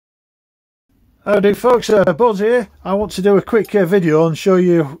Howdy folks, Buzz here. I want to do a quick video and show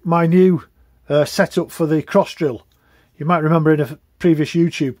you my new setup for the cross drill. You might remember in a previous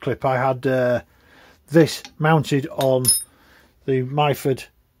YouTube clip I had this mounted on the Myford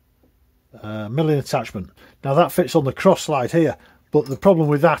milling attachment. Now that fits on the cross slide here, but the problem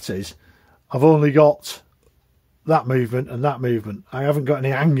with that is I've only got that movement and that movement. I haven't got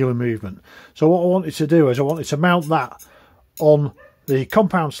any angular movement. So what I wanted to do is I wanted to mount that on the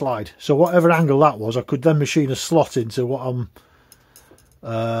compound slide, so whatever angle that was, I could then machine a slot into what I'm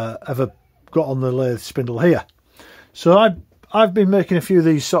ever got on the lathe spindle here. So I've been making a few of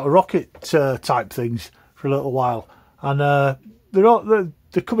these sort of rocket type things for a little while, and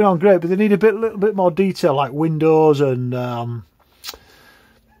they're coming on great, but they need a little bit more detail, like windows and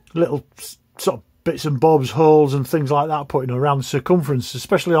little sort of bits and bobs, holes and things like that putting around the circumference,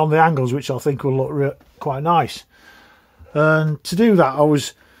 especially on the angles, which I think will look quite nice. And to do that, I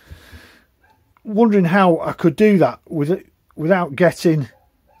was wondering how I could do that without getting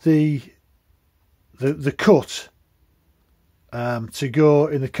the cut to go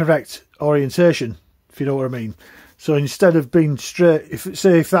in the correct orientation, if you know what I mean. So instead of being straight,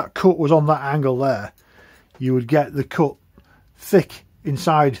 if that cut was on that angle there, you would get the cut thick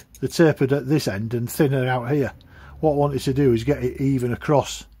inside the tapered at this end and thinner out here. What I wanted to do is get it even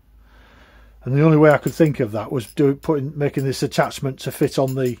across. And the only way I could think of that was making this attachment to fit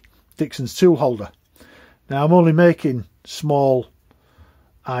on the Dixon's tool holder. Now I'm only making small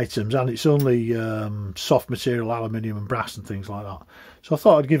items, and it's only soft material, aluminium and brass and things like that. So I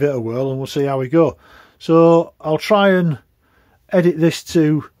thought I'd give it a whirl and we'll see how we go. So I'll try and edit this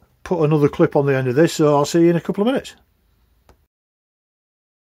to put another clip on the end of this, so I'll see you in a couple of minutes.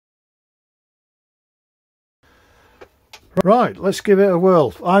 Right, let's give it a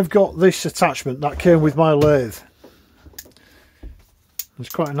whirl. I've got this attachment that came with my lathe. It's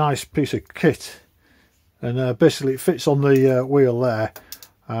quite a nice piece of kit, and basically it fits on the wheel there,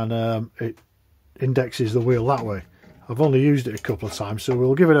 and it indexes the wheel that way. I've only used it a couple of times, so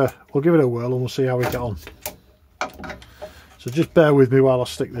we'll give it a whirl and we'll see how we get on. So just bear with me while I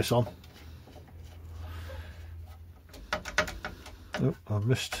stick this on. Oh, I've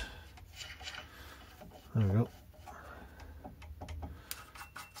missed. There we go.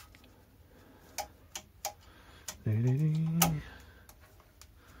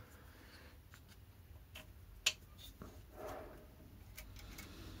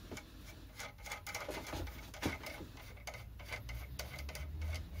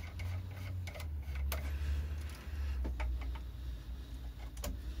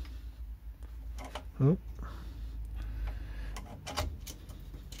 Oh.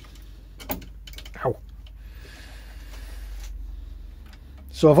 Ow.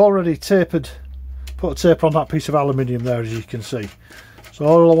 So I've already put a taper on that piece of aluminium there, as you can see. So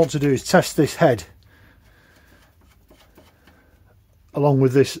all I want to do is test this head along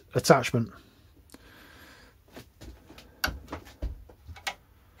with this attachment.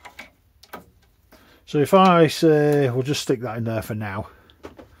 So if I say, we'll just stick that in there for now,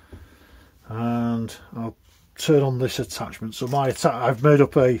 and I'll turn on this attachment. So I've made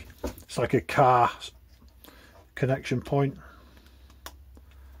up it's like a car connection point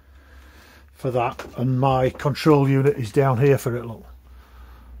for that, and my control unit is down here for it. Look,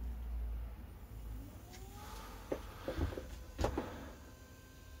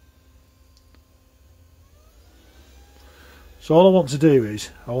 so all I want to do is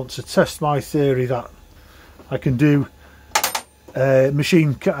I want to test my theory that I can do a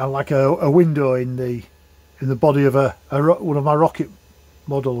machine like a window in the body of one of my rocket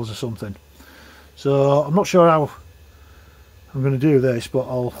models or something. So I'm not sure how I'm going to do this, but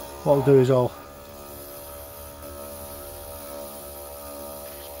what I'll do is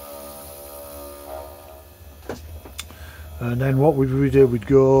and then what would we do? We'd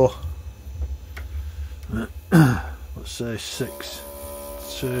go let's say 6,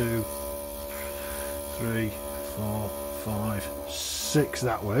 2, 3, 4, 5, 6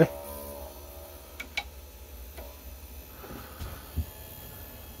 that way.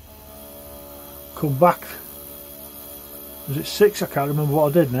 Come back. Was it 6? I can't remember what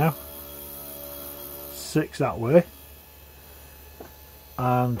I did now. 6 that way,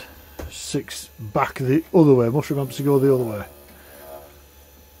 and 6 back the other way. I must remember to go the other way.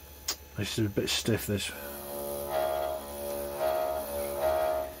 This is a bit stiff, this.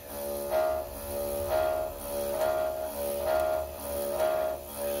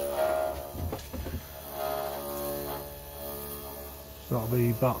 That'll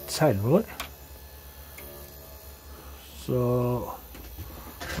be about 10, will it? So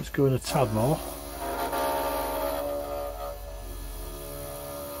let's go in a tad more.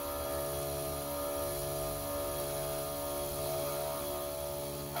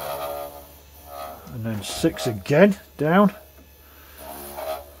 and then 6 again down. 1,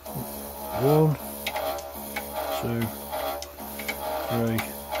 2, 3,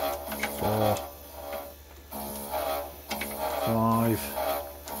 4, 5,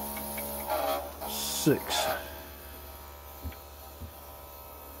 6.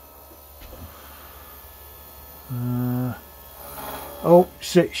 Oh,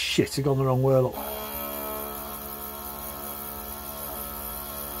 shit, I've gone the wrong way, look.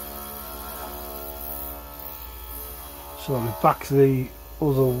 So I'll be back the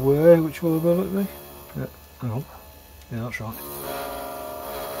other way. Which way will it be? Yeah, hang on. Yeah, that's right.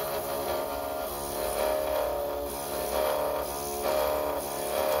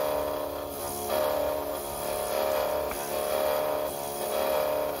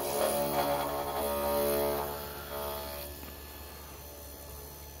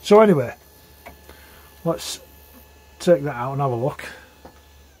 So anyway, let's take that out and have a look.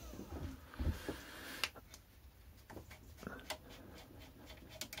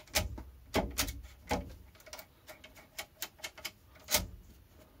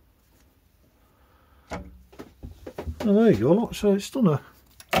 Oh, there you go, look, so it's done a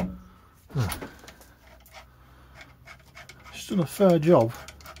fair job.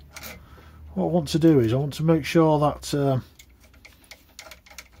 What I want to do is I want to make sure that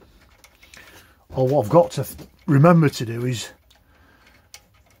or what I've got to remember to do is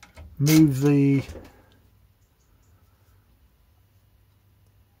move the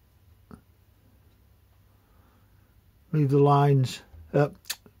lines,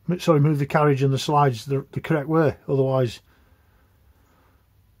 move the carriage and the slides the correct way, otherwise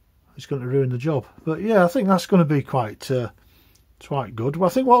it's going to ruin the job. But yeah, I think that's going to be quite good. Well,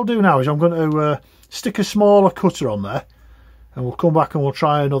 I think what I'll do now is I'm going to stick a smaller cutter on there, and we'll come back and we'll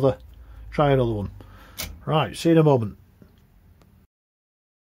try another one. Right, see you in a moment.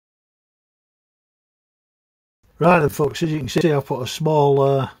 Right then folks, as you can see I've put a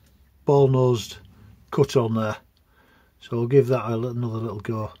small ball-nosed cutter on there, so we'll give that another little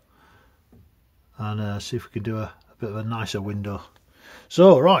go and see if we can do a bit of a nicer window.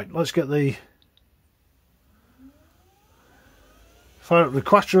 So right, let's get the fire up the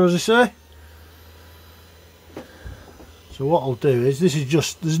quattro, as they say. So what I'll do is, this is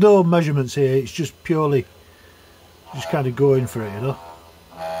just, there's no measurements here, it's just purely just kind of going for it, you know.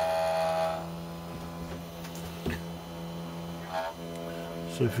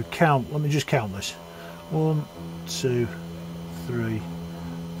 So if we count, let me just count this. 1, 2, 3,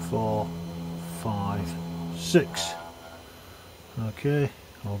 4, 5, 6. Okay,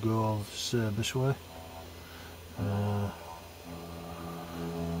 I'll go all the same this way.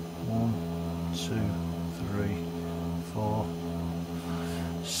 1, 2, 3, 4,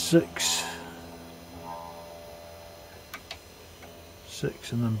 6,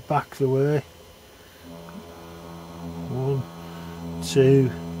 6, and then back the way. 1, 2,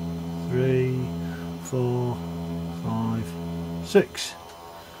 3, 4, 5, 6.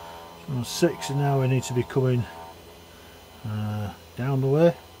 So 6, and now we need to be coming down the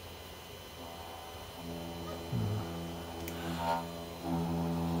way.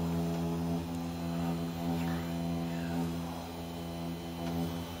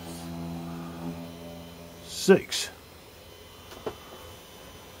 Six.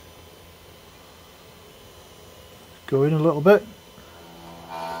 Go in a little bit.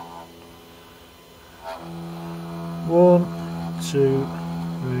 1, 2, 3,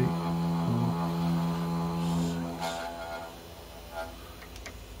 4, 6.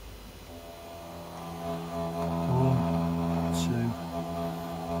 1, 2,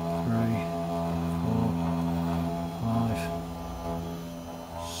 3, 4, 5,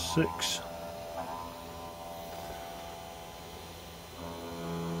 6.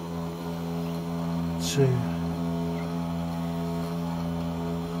 2,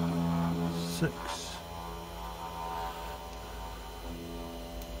 6.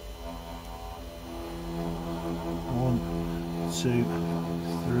 1, 2,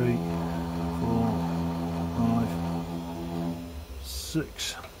 3, 4, 5,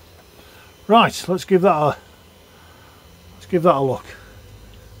 6. Right, let's give that a look.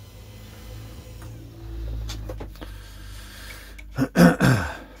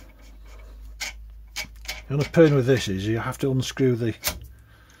 The only pain with this is you have to unscrew that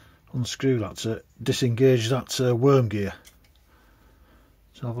to disengage that worm gear.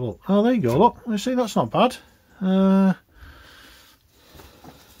 So have a look. Oh, there you go, look. You see, that's not bad. Yeah.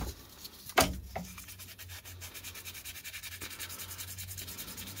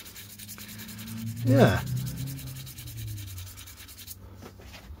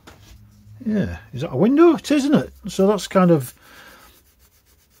 Yeah. Is that a window? It is, isn't it? So that's kind of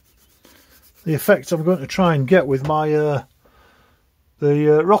the effect I'm going to try and get with my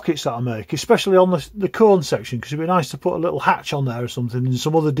the rockets that I make, especially on the cone section, because it'd be nice to put a little hatch on there or something, and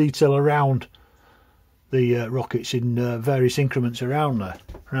some other detail around the rockets in various increments around there,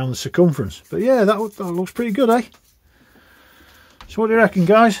 around the circumference. But yeah, that looks pretty good, eh? So what do you reckon,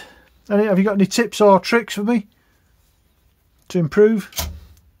 guys? Have you got any tips or tricks for me to improve?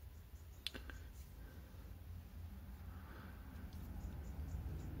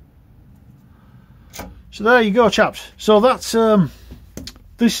 So there you go, chaps. So that's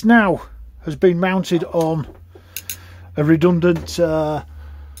this now has been mounted on a redundant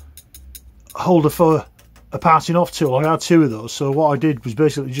holder for a parting off tool. I had two of those, so what I did was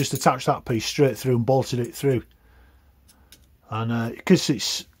basically just attach that piece straight through and bolted it through. And because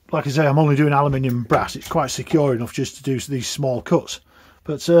it's, like I say, I'm only doing aluminium and brass, it's quite secure enough just to do these small cuts.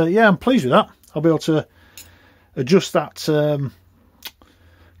 But yeah, I'm pleased with that. I'll be able to adjust that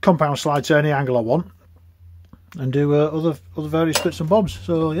compound slide to any angle I want, and do other various bits and bobs.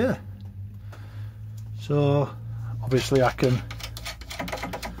 So yeah, so obviously I can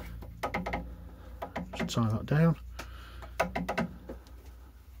just tie that down.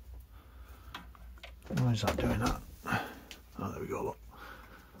 Why is that doing that? Oh, there we go, look.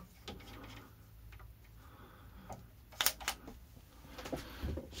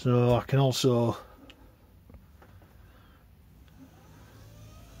 So I can also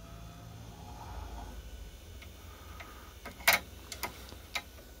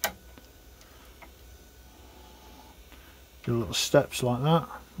do little steps like that.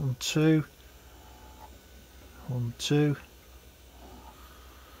 1, 2, 1, 2,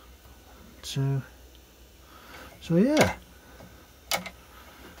 2. So yeah,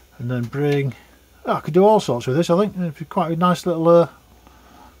 and then bring. Oh, I could do all sorts with this. I think it'd be quite a nice little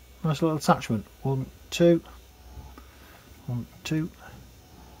attachment. 1, 2, 1, 2,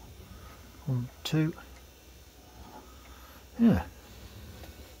 1, 2. Yeah.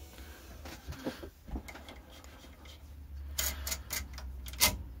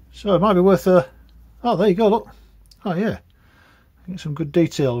 So it might be worth a. Oh, there you go. Look. Oh yeah. Get some good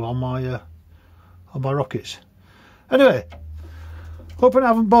detail on my rockets. Anyway, hoping I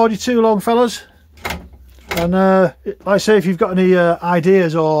haven't bored you too long, fellas. And like I say, if you've got any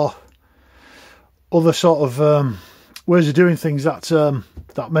ideas or other sort of ways of doing things that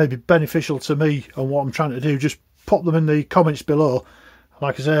that may be beneficial to me and what I'm trying to do, just pop them in the comments below.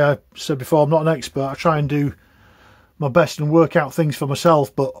 Like I say, I said before, I'm not an expert. I try and do my best and work out things for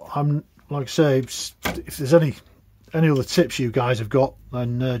myself, but I'm, like I say, if there's any other tips you guys have got,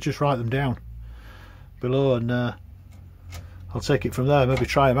 then just write them down below, and I'll take it from there, maybe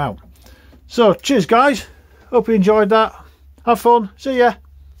try them out. So cheers guys, hope you enjoyed that. Have fun, see ya.